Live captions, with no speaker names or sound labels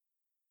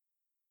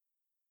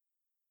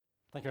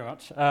Thank you very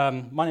much.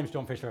 My name is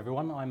John Fisher,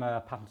 everyone. I'm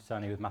a patent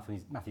attorney with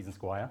Matthews and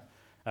Squire.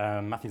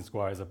 Matthews and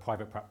Squire is a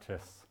private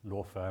practice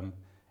law firm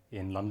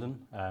in London,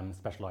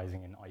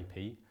 specialising in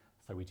IP.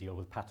 So we deal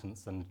with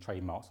patents and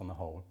trademarks on the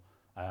whole.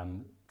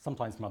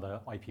 Sometimes some other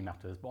IP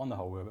matters, but on the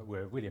whole,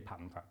 we're really a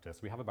patent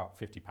practice. We have about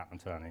 50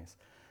 patent attorneys.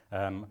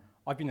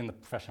 I've been in the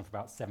profession for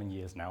about 7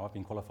 years now. I've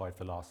been qualified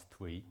for the last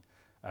 3.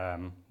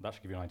 That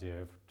should give you an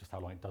idea of just how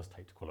long it does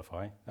take to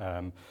qualify.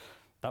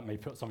 That may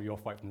put some of you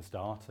off right from the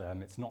start.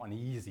 It's not an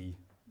easy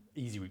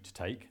route to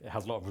take. It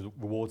has a lot of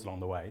rewards along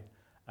the way.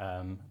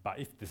 But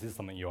if this is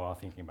something you are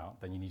thinking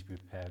about, then you need to be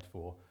prepared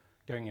for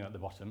going in at the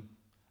bottom,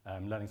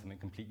 learning something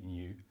completely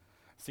new,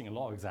 seeing a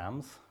lot of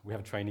exams. We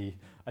have a trainee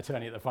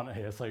attorney at the front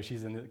here, so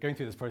she's going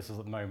through this process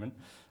at the moment,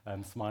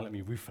 smiling at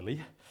me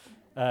ruefully.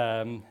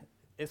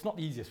 It's not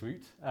the easiest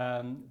route,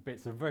 but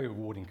it's a very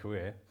rewarding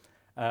career.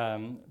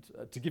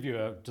 To give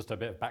you just a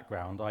bit of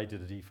background, I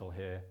did a DPhil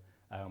here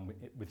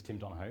with Tim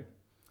Donohoe.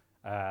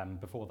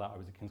 Before that, I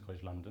was at King's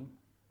College London.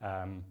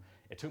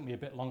 It took me a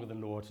bit longer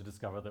than law to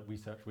discover that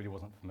research really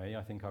wasn't for me.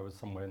 I think I was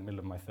somewhere in the middle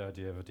of my 3rd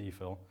year of a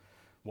DPhil,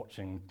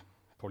 watching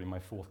probably my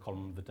 4th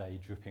column of the day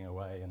dripping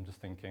away and just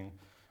thinking,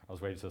 I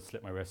was ready to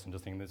slip my wrist and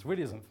just thinking, this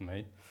really isn't for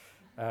me.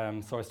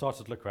 So I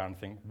started to look around and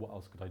think, what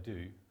else could I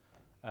do?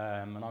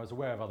 And I was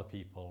aware of other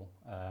people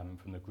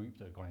from the group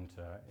that had gone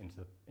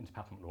into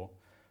patent law.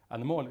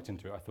 And the more I looked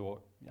into it, I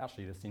thought,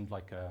 actually, this seemed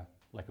like a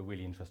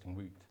really interesting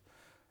route.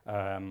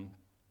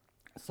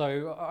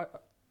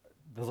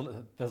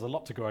 There's a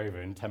lot to go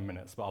over in 10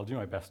 minutes, but I'll do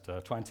my best to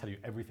try and tell you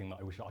everything that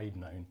I wish I'd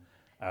known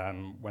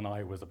when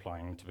I was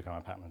applying to become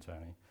a patent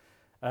attorney.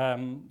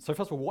 So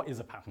first of all, what is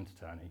a patent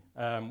attorney?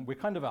 We're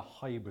kind of a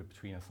hybrid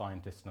between a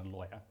scientist and a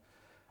lawyer.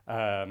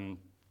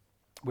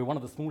 We're one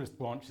of the smallest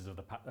branches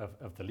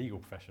of the legal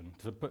profession.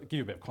 To give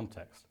you a bit of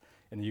context,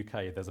 in the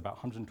UK, there's about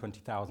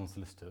 120,000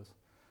 solicitors,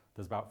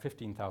 there's about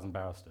 15,000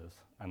 barristers,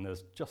 and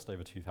there's just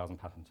over 2,000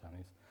 patent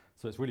attorneys.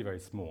 So it's really very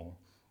small.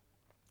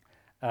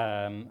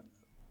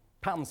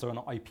 Patents are an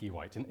IP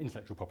right, an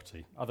intellectual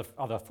property.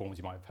 Other forms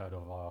you might have heard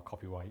of are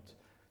copyright,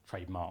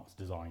 trademarks,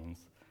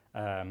 designs.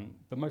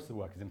 But most of the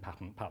work is in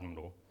patent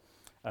law.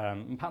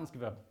 And patents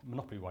give a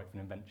monopoly right for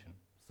an invention.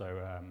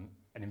 So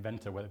an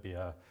inventor, whether it be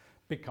a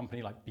big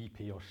company like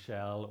BP or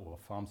Shell or a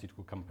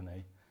pharmaceutical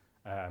company,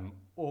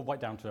 or right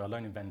down to a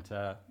lone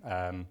inventor,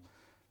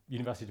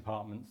 university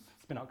departments,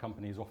 spin-out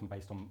companies often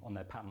based on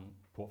their patent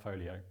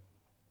portfolio.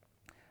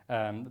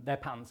 Their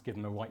patents give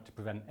them a right to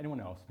prevent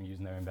anyone else from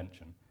using their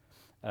invention.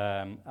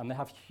 And they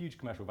have huge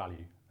commercial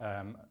value.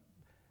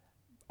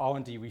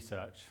 R&D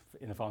research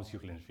in the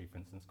pharmaceutical industry, for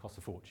instance, costs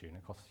a fortune.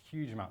 It costs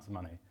huge amounts of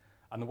money.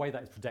 And the way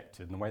that is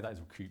protected and the way that is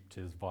recouped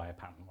is via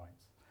patent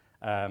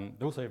rights.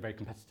 They're also very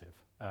competitive.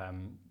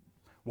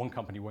 One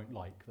company won't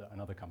like that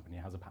another company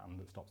has a patent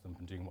that stops them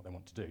from doing what they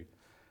want to do.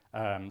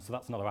 So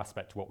that's another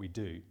aspect to what we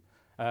do.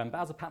 But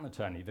as a patent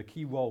attorney, the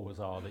key roles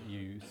are that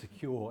you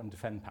secure and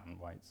defend patent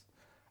rights.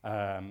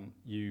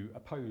 You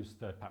oppose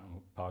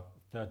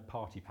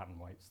third-party patent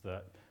rights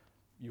that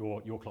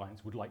your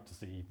clients would like to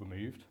see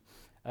removed.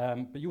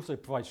 But you also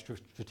provide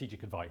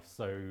strategic advice.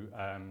 So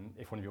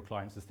if one of your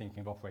clients is thinking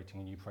of operating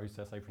a new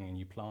process, opening a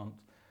new plant,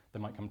 they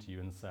might come to you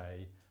and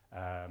say,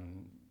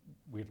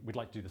 we'd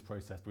like to do this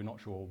process, but we're not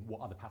sure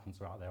what other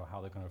patents are out there or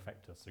how they're going to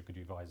affect us, so could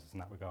you advise us in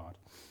that regard?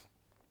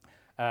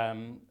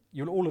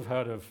 You'll all have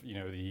heard of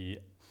the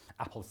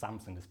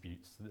Apple-Samsung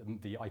disputes,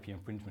 the IP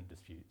infringement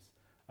disputes.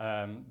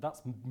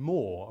 That's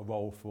more a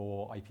role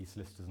for IP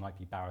solicitors and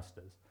IP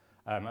barristers.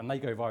 And they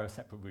go via a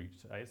separate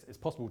route. It's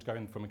possible to go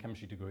in from a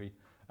chemistry degree,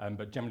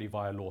 but generally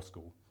via law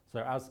school. So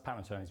as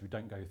patent attorneys, we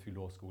don't go through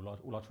law school.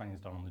 All our training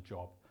is done on the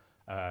job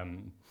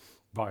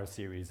via a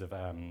series of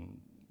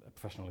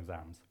professional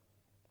exams.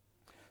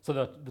 So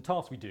the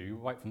tasks we do,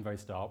 right from the very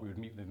start, we would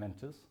meet with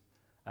inventors.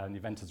 And the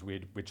inventors,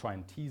 we'd try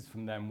and tease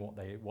from them what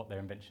their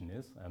invention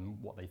is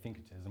and what they think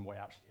it is and what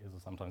it actually is, are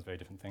sometimes very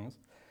different things.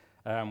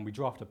 We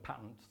draft a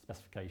patent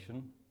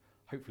specification.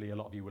 Hopefully a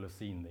lot of you will have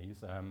seen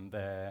these.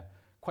 They're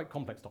quite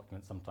complex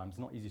documents sometimes,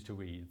 not easy to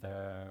read.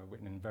 They're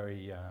written in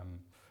very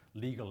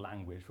legal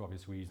language for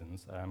obvious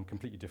reasons,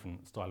 completely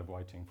different style of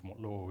writing from what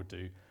law would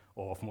do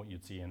or from what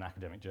you'd see in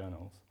academic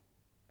journals.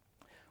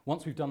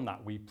 Once we've done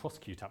that, we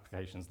prosecute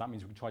applications. That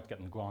means we try to get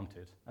them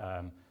granted.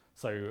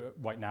 So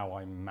right now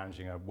I'm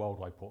managing a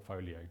worldwide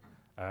portfolio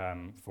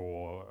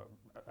for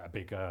a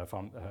big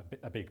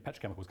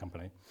petrochemicals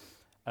company.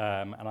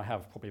 And I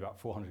have probably about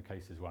 400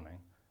 cases running,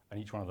 and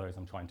each one of those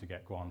I'm trying to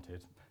get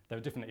granted. There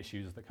are different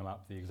issues that come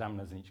up. The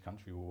examiners in each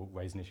country will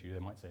raise an issue. They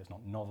might say it's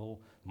not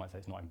novel, they might say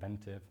it's not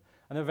inventive,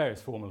 and there are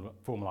various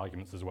formal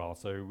arguments as well.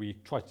 So we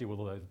try to deal with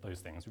all those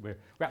things. We're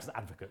actually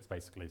advocates,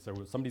 basically.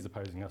 So somebody's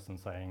opposing us and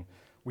saying,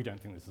 we don't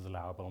think this is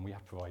allowable, and we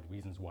have to provide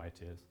reasons why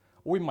it is.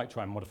 Or we might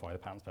try and modify the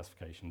patent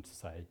specification to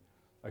say,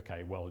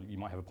 okay, well, you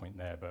might have a point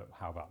there, but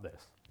how about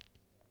this?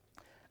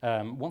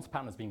 Once a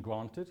patent has been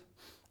granted,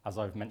 as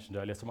I've mentioned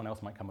earlier, someone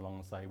else might come along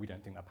and say, we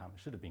don't think that patent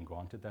should have been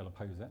granted. They'll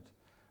oppose it.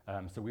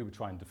 So we would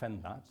try and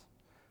defend that.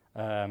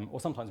 Or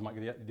sometimes it might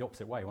go the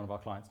opposite way. One of our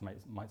clients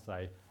might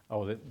say,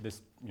 oh,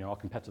 our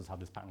competitors have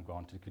this patent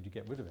granted, could you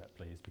get rid of it,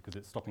 please? Because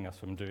it's stopping us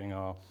from doing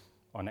our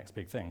next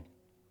big thing.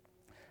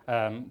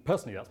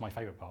 Personally, that's my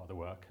favourite part of the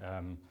work.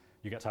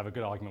 You get to have a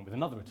good argument with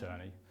another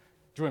attorney.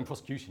 During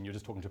prosecution, you're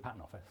just talking to a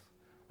patent office.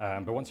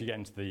 But once you get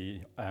into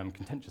the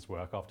contentious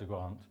work after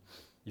grant,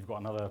 you've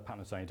got another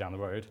patent attorney down the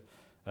road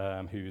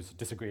who's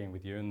disagreeing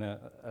with you,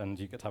 and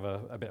you get to have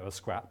a bit of a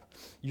scrap,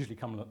 usually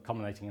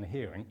culminating in a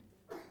hearing.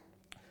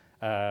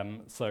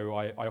 So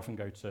I often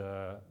go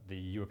to the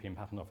European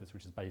Patent Office,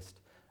 which is based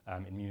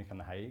in Munich and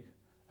The Hague,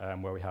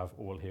 where we have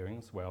oral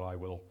hearings, where I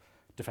will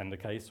defend a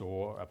case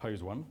or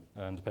oppose one,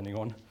 depending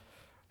on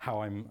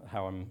how I'm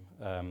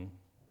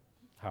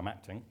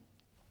acting.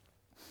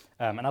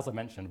 And as I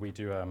mentioned, we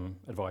do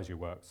advisory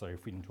work, so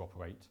freedom to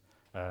operate,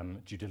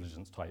 due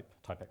diligence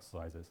type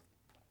exercises.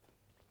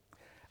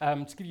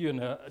 To give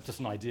you just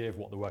an idea of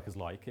what the work is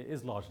like, it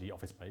is largely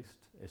office-based.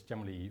 It's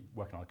generally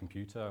working on a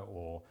computer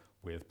or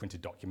with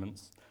printed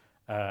documents.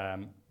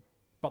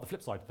 But the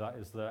flip side to that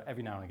is that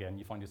every now and again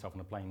you find yourself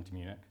on a plane to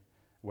Munich,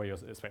 where you're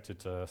expected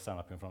to stand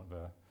up in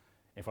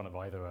front of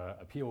either an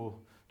appeal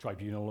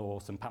tribunal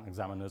or some patent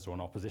examiners or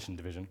an opposition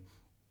division,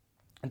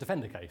 and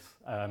defend a case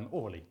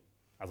orally,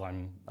 as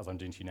I'm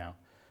doing to you now.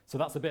 So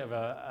that's a bit of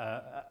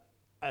a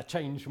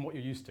change from what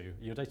you're used to.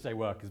 Your day-to-day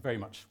work is very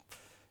much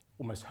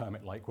almost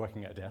hermit-like,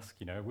 working at a desk.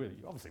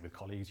 Obviously with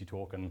colleagues you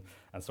talk and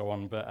so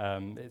on, but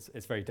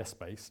it's very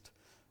desk-based.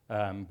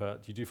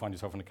 But you do find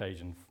yourself on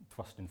occasion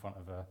thrust in front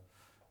of a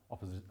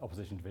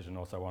opposition division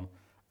or so on,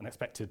 and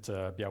expected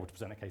to be able to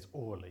present a case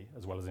orally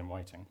as well as in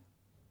writing.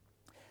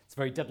 It's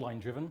very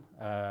deadline-driven.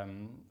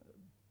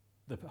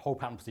 The whole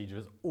patent procedure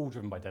is all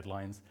driven by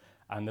deadlines,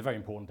 and they're very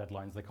important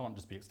deadlines. They can't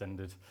just be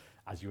extended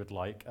as you would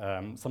like.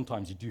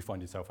 Sometimes you do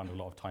find yourself under a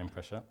lot of time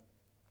pressure.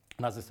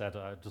 And as I said,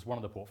 just one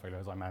of the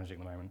portfolios I'm managing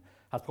at the moment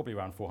has probably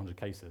around 400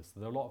 cases. So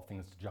there are a lot of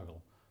things to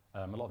juggle.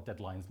 A lot of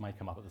deadlines may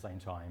come up at the same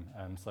time.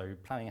 So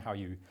planning how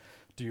you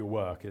do your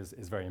work is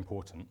very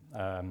important.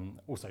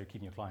 Also,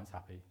 keeping your clients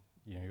happy.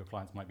 Your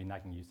clients might be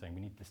nagging you saying, we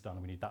need this done,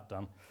 we need that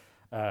done.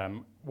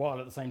 While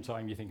at the same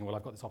time you're thinking, well,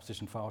 I've got this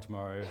opposition file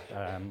tomorrow.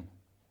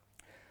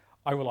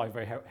 I rely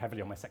very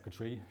heavily on my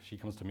secretary. She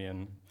comes to me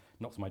and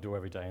knocks on my door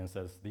every day and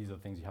says, these are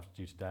the things you have to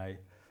do today.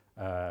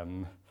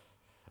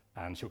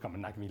 And she'll come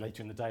and nag me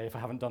later in the day if I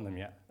haven't done them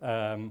yet.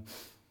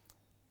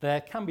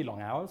 There can be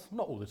long hours,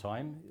 not all the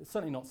time. It's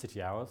certainly not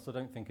city hours, so I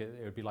don't think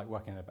it would be like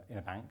working in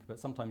a bank. But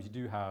sometimes you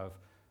do have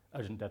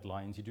urgent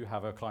deadlines. You do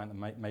have a client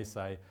that may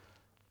say,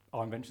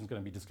 our invention is going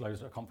to be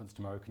disclosed at a conference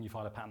tomorrow. Can you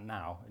file a patent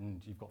now?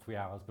 And you've got 3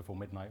 hours before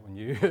midnight when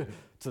you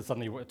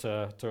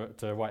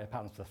to write a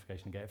patent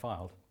specification and get it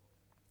filed.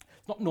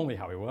 It's not normally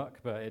how we work,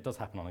 but it does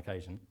happen on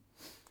occasion.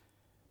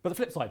 But the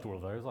flip side to all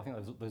of those, I think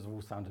those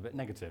all sound a bit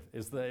negative,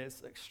 is that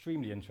it's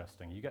extremely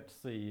interesting. You get to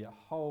see a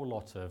whole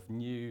lot of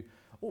new,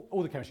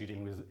 all the chemistry you're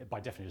dealing with by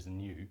definition is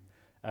new.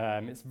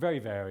 It's very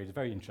varied,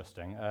 very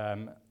interesting.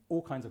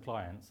 All kinds of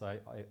clients.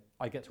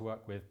 I get to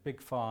work with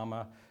big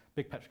pharma,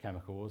 big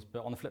petrochemicals,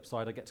 but on the flip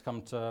side, I get to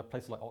come to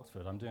places like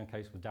Oxford. I'm doing a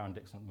case with Darren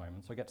Dixon at the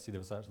moment, so I get to see the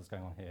research that's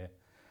going on here.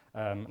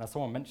 And as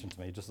someone mentioned to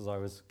me, just as I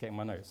was getting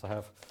my notes, I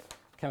have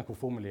chemical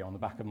formulae on the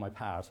back of my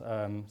pad.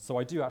 So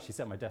I do actually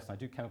sit at my desk and I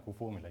do chemical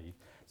formulae.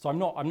 So I'm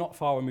not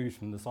far removed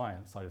from the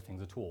science side of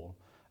things at all.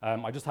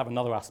 I just have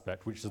another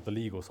aspect, which is the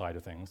legal side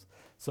of things.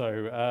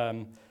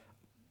 So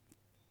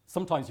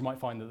sometimes you might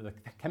find that the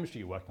chemistry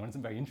you're working on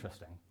isn't very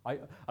interesting.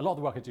 A lot of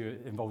the work I do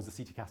involves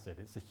acetic acid.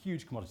 It's a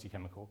huge commodity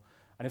chemical.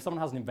 And if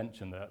someone has an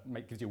invention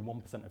that gives you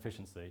 1%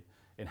 efficiency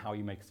in how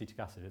you make acetic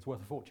acid, it's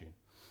worth a fortune.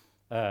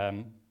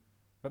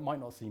 But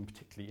might not seem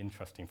particularly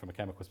interesting from a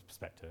chemical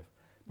perspective.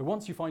 But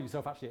once you find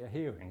yourself actually at a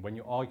hearing, when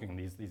you're arguing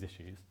these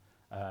issues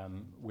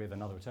with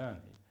another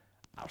attorney,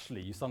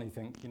 actually you suddenly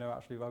think,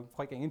 actually I'm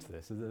quite getting into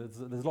this. There's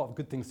a lot of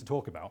good things to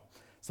talk about.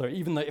 So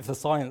even though if the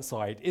science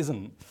side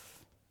isn't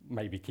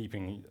maybe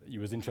keeping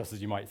you as interested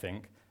as you might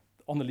think,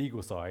 on the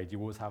legal side you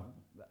always have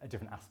a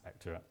different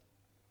aspect to it.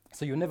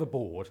 So you're never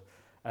bored.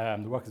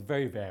 The work is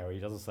very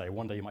varied. As I say,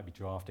 one day you might be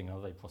drafting,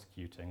 another day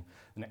prosecuting,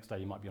 the next day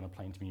you might be on a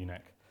plane to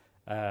Munich.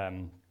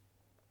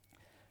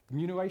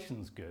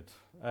 Remuneration's good.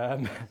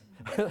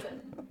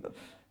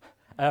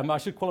 I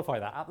should qualify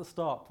that. At the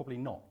start, probably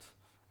not.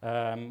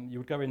 You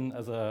would go in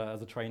as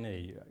a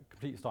trainee,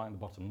 completely starting at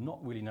the bottom, not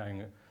really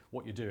knowing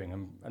what you're doing,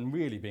 and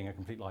really being a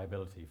complete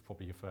liability for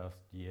probably your first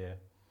year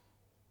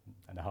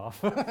and a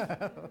half.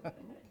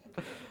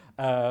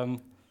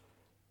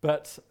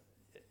 But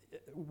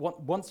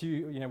once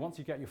you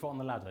get your foot on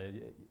the ladder,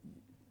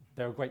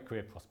 there are great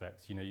career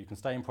prospects. You can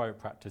stay in private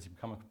practice, you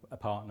become a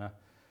partner.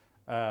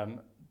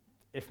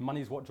 If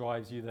money is what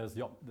drives you, there's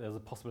a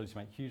possibility to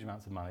make huge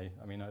amounts of money.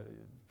 I mean,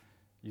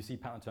 you see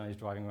patent attorneys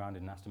driving around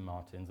in Aston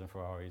Martins and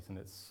Ferraris, and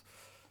it's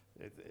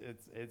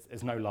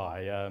no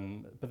lie.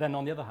 But then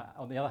on the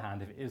other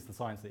hand, if it is the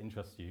science that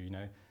interests you,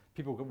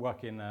 people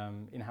work in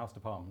in-house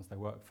departments. They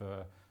work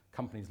for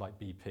companies like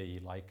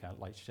BP, like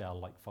Shell,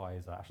 like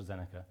Pfizer,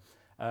 AstraZeneca,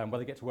 where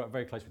they get to work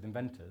very close with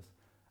inventors.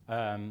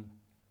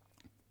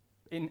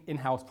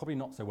 In-house, probably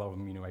not so well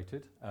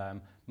remunerated,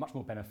 much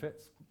more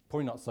benefits,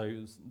 probably not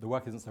so, the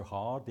work isn't so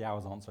hard, the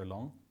hours aren't so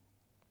long.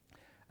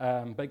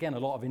 But again, a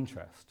lot of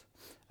interest.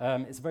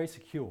 It's very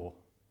secure.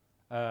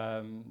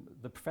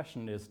 The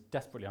profession is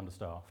desperately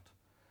understaffed.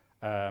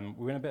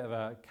 We're in a bit of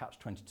a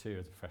catch-22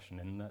 as a profession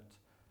in that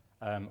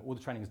all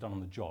the training is done on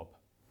the job.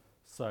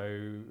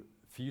 So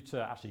for you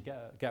to actually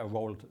get a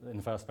role in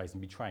the first place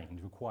and be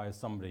trained requires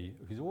somebody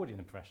who's already in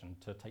the profession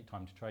to take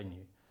time to train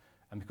you.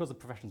 And because the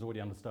profession's already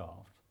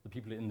understaffed, the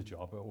people in the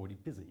job are already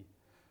busy.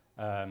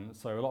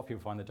 So a lot of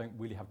people find they don't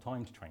really have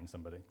time to train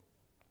somebody.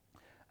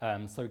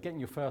 So getting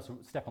your first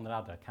step on the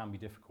ladder can be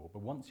difficult,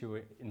 but once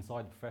you're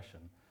inside the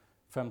profession,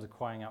 firms are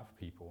crying out for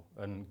people,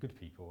 and good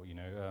people. You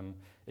know,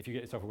 if you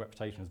get yourself a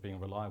reputation as being a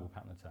reliable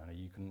patent attorney,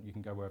 you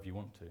can go wherever you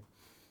want to.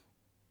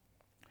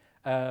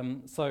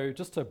 So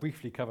just to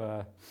briefly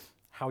cover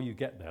how you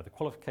get there, the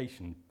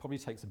qualification probably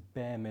takes a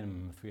bare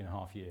minimum of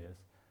 3.5 years,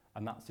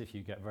 and that's if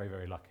you get very,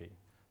 very lucky.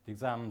 The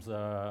exams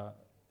are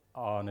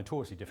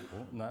notoriously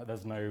difficult, and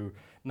there's no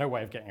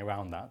way of getting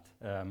around that.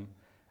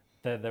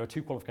 There are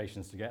 2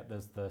 qualifications to get.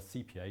 There's the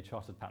CPA,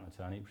 Chartered Patent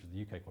Attorney, which is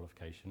the UK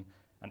qualification,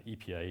 and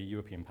EPA,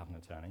 European Patent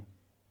Attorney.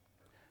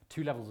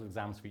 2 levels of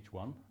exams for each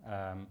one.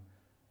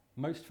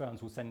 Most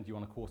firms will send you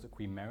on a course at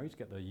Queen Mary to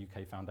get the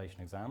UK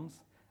Foundation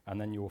exams, and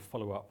then you'll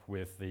follow up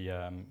with the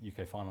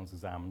UK Finals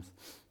exams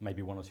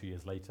maybe 1 or 2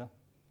 years later.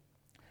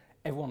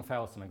 Everyone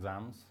fails some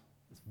exams.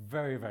 It's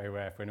very, very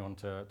rare for anyone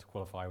to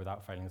qualify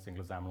without failing a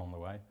single exam along the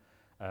way.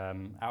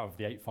 Out of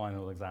the 8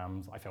 final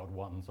exams, I failed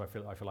 1, so I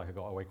feel like I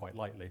got away quite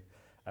lightly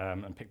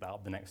and picked that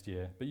up the next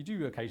year. But you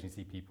do occasionally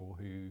see people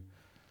who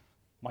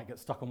might get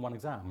stuck on one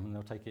exam, and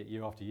they'll take it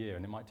year after year,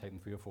 and it might take them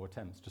 3 or 4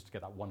 attempts just to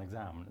get that one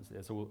exam.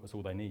 It's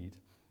all they need.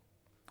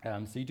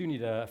 So you do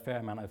need a fair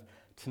amount of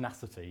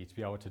tenacity to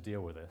be able to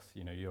deal with this.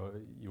 You know,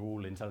 you're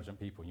all intelligent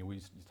people, and you're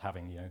used to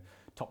having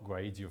top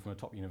grades. You're from a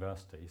top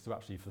university, so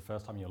actually for the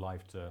first time in your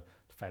life to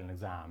fail an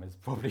exam is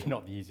probably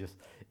not the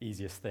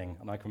easiest thing.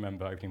 And I can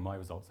remember opening my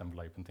results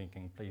envelope and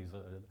thinking, please,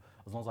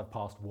 as long as I've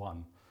passed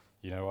 1,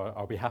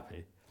 I'll be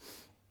happy.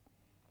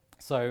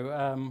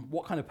 So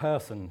what kind of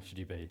person should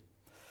you be?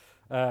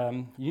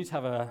 You need to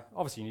have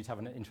obviously you need to have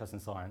an interest in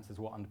science. Is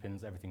what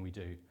underpins everything we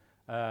do.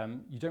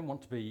 You don't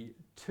want to be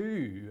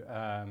too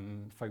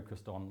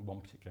focused on one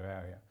particular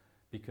area,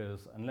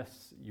 because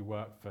unless you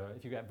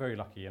if you get very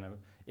lucky in an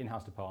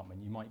in-house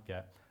department, you might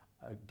get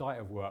a diet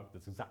of work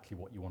that's exactly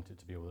what you want it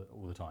to be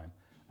all the time.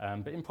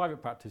 But in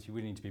private practice, you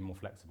really need to be more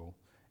flexible.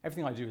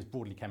 Everything I do is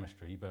broadly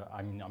chemistry, but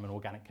I'm an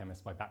organic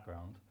chemist by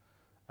background.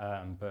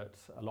 But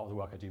a lot of the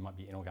work I do might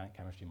be inorganic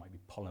chemistry, it might be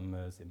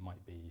polymers, it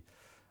might be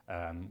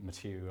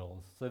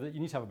materials. So that you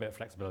need to have a bit of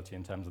flexibility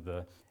in terms of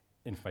the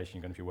information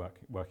you're going to be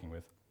working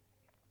with.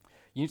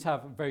 You need to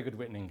have very good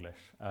written English.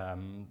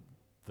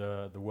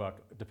 The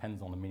work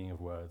depends on the meaning of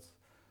words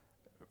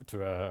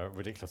to a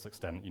ridiculous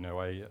extent.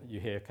 You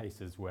hear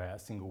cases where a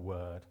single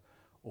word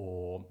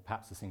or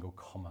perhaps a single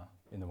comma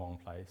in the wrong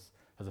place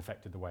has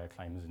affected the way a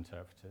claim is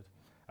interpreted,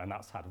 and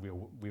that's had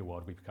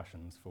real-world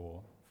repercussions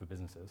for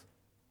businesses.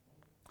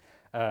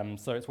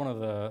 So it's one of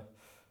the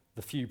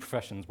few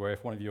professions where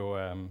if one of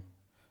your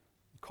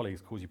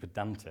colleagues calls you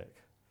pedantic,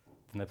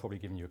 then they're probably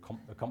giving you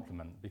a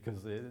compliment,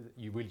 because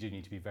you really do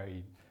need to be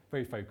very,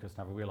 very focused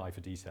and have a real eye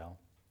for detail.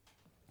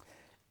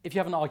 If you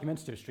have an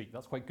argumentative streak,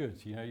 that's quite good.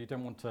 You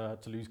don't want to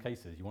lose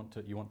cases. You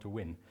want to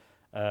win.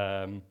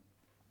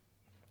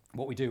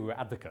 What we do, we're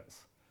advocates.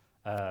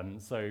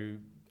 So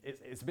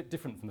it's a bit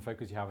different from the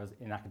focus you have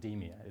in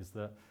academia. Is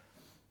that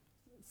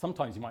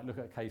sometimes you might look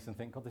at a case and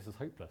think, God, this is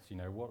hopeless.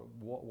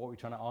 What are we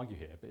trying to argue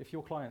here? But if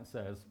your client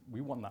says,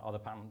 we want that other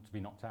patent to be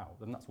knocked out,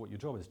 then that's what your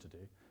job is to do.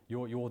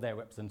 You're their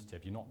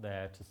representative. You're not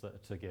there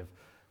to give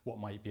what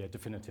might be a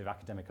definitive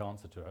academic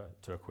answer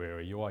to a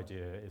query. Your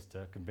idea is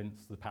to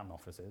convince the patent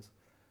offices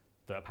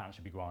that a patent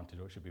should be granted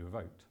or it should be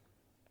revoked.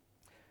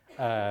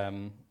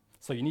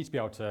 So you need to be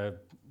able to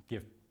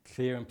give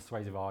clear and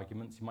persuasive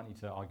arguments. You might need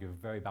to argue a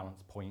very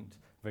balanced point,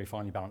 very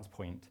finely balanced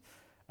point.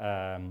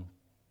 And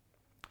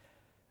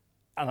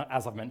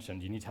as I've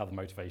mentioned, you need to have the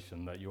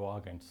motivation that you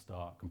are going to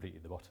start completely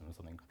at the bottom of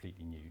something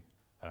completely new.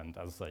 And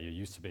as I say, you're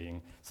used to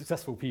being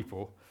successful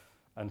people,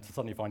 and to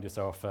suddenly find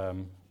yourself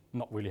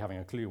not really having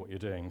a clue what you're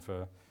doing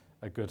for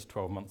a good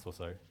 12 months or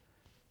so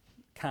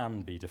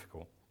can be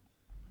difficult.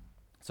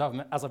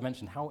 So as I've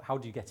mentioned, how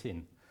do you get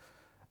in?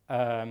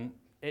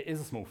 It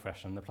is a small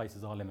profession. The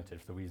places are limited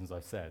for the reasons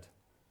I've said.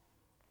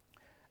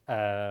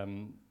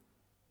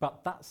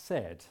 But that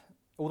said,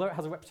 although it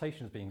has a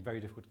reputation as being very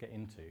difficult to get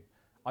into,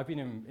 I've been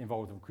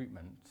involved with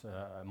recruitment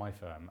at my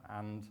firm,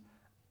 and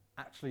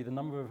actually the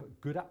number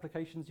of good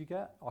applications you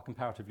get are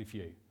comparatively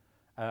few.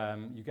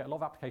 You get a lot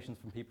of applications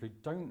from people who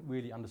don't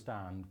really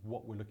understand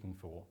what we're looking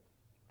for,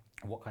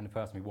 what kind of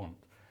person we want.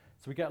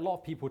 So we get a lot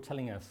of people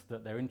telling us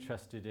that they're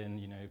interested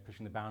in,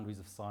 pushing the boundaries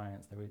of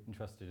science, they're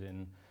interested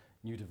in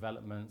new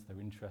developments, they're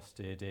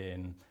interested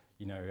in,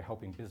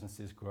 helping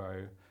businesses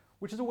grow,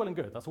 which is all well and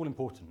good, that's all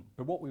important.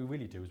 But what we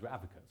really do is we're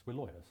advocates, we're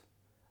lawyers.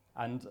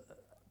 And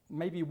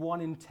maybe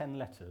 1 in 10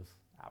 letters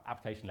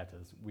application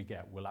letters we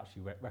get will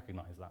actually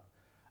recognise that.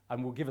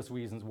 And will give us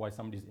reasons why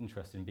somebody's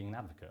interested in being an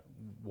advocate,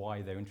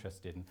 why they're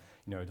interested in,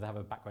 do they have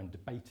a background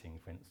debating,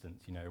 for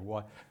instance,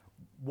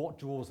 what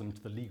draws them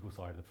to the legal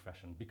side of the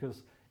profession?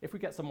 Because if we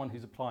get someone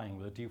who's applying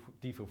with a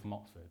DPhil from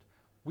Oxford,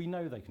 we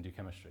know they can do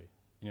chemistry.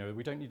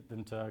 We don't need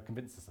them to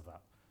convince us of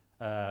that.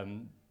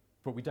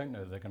 But we don't know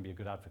that they're going to be a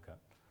good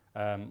advocate.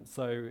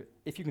 So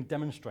if you can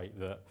demonstrate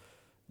that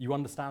you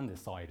understand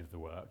this side of the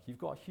work, you've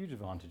got a huge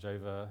advantage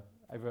over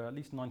at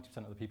least 90%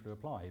 of the people who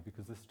apply,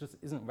 because this just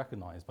isn't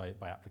recognised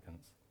by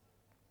applicants.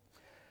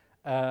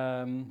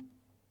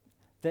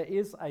 There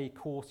is a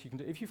course you can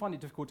do. If you find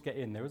it difficult to get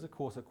in, there is a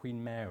course at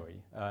Queen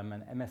Mary,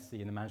 an MSc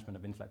in the Management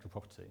of Intellectual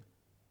Property.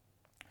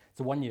 It's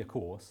a one-year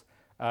course,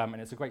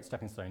 and it's a great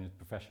stepping stone in the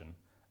profession.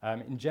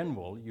 In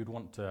general, you'd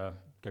want to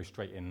go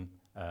straight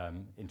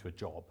into a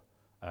job,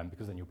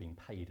 because then you're being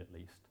paid at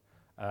least.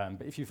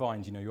 But if you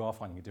find, you are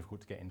finding it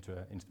difficult to get into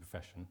the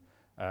profession,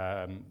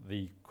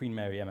 the Queen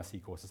Mary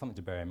MSc course is something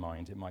to bear in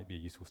mind. It might be a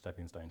useful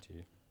stepping stone to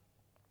you.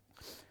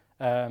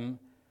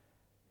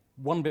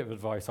 One bit of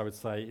advice I would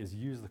say is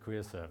use the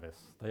career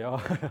service. They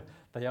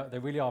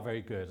really are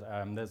very good.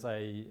 There's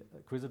a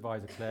careers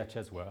advisor, Claire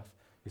Chesworth,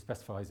 who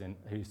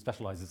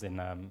specialises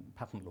in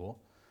patent law.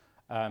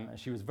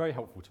 She was very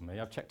helpful to me.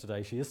 I've checked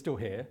today; she is still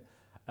here.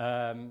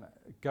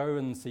 Go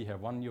and see her.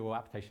 Run your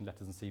application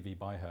letters and CV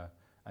by her,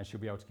 and she'll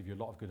be able to give you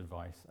a lot of good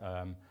advice.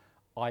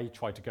 I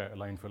tried to go it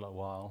alone for a little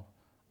while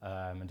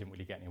and didn't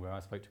really get anywhere. I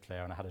spoke to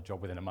Claire and I had a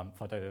job within a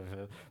month. I don't know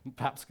if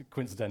perhaps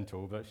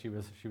coincidental, but she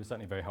was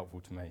certainly very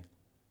helpful to me.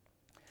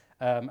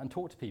 And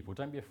talk to people.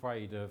 Don't be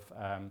afraid of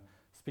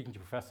speaking to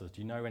professors.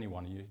 Do you know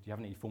anyone? Do you have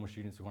any former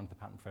students who run the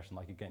patent profession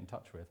that I could get in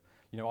touch with?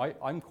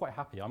 I'm quite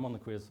happy. I'm on the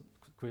careers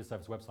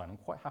service website. I'm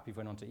quite happy for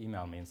anyone to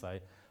email me and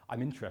say,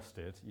 I'm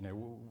interested.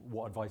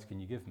 What advice can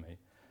you give me?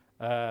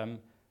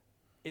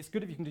 It's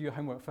good if you can do your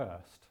homework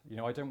first.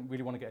 I don't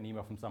really want to get an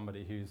email from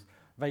somebody who's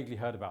vaguely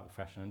heard about the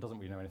profession and doesn't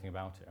really know anything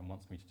about it and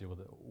wants me to deal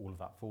with all of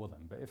that for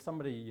them. But if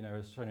somebody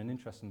has shown an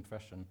interest in the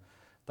profession,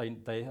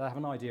 they have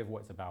an idea of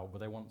what it's about, but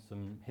they want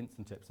some hints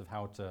and tips of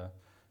how to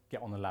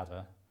get on the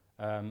ladder.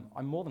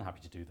 I'm more than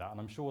happy to do that, and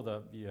I'm sure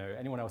that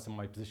anyone else in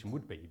my position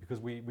would be, because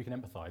we can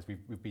empathise.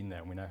 We've been there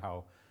and we know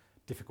how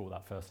difficult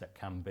that first step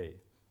can be.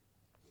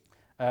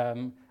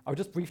 I would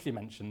just briefly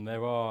mention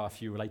there are a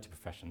few related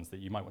professions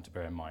that you might want to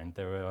bear in mind.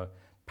 There are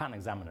patent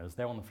examiners.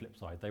 They're on the flip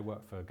side. They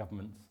work for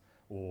governments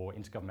or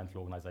intergovernmental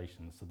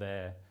organisations, so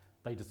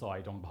they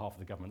decide on behalf of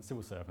the government,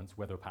 civil servants,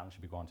 whether a patent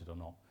should be granted or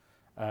not.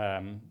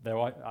 There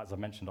are, as I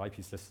mentioned,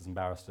 IP solicitors and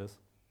barristers,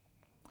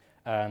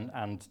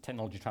 and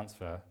technology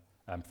transfer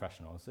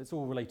professionals. It's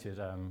all related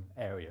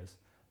areas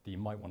that you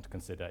might want to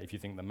consider if you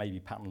think that maybe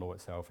patent law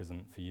itself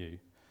isn't for you.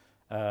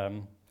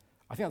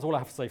 I think that's all I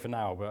have to say for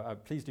now,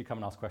 but please do come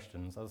and ask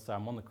questions. As I say,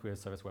 I'm on the Careers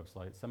Service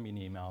website. Send me an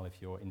email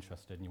if you're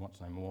interested and you want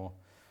to know more,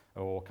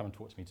 or come and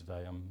talk to me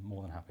today. I'm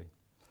more than happy.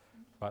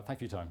 But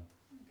thank you for your time.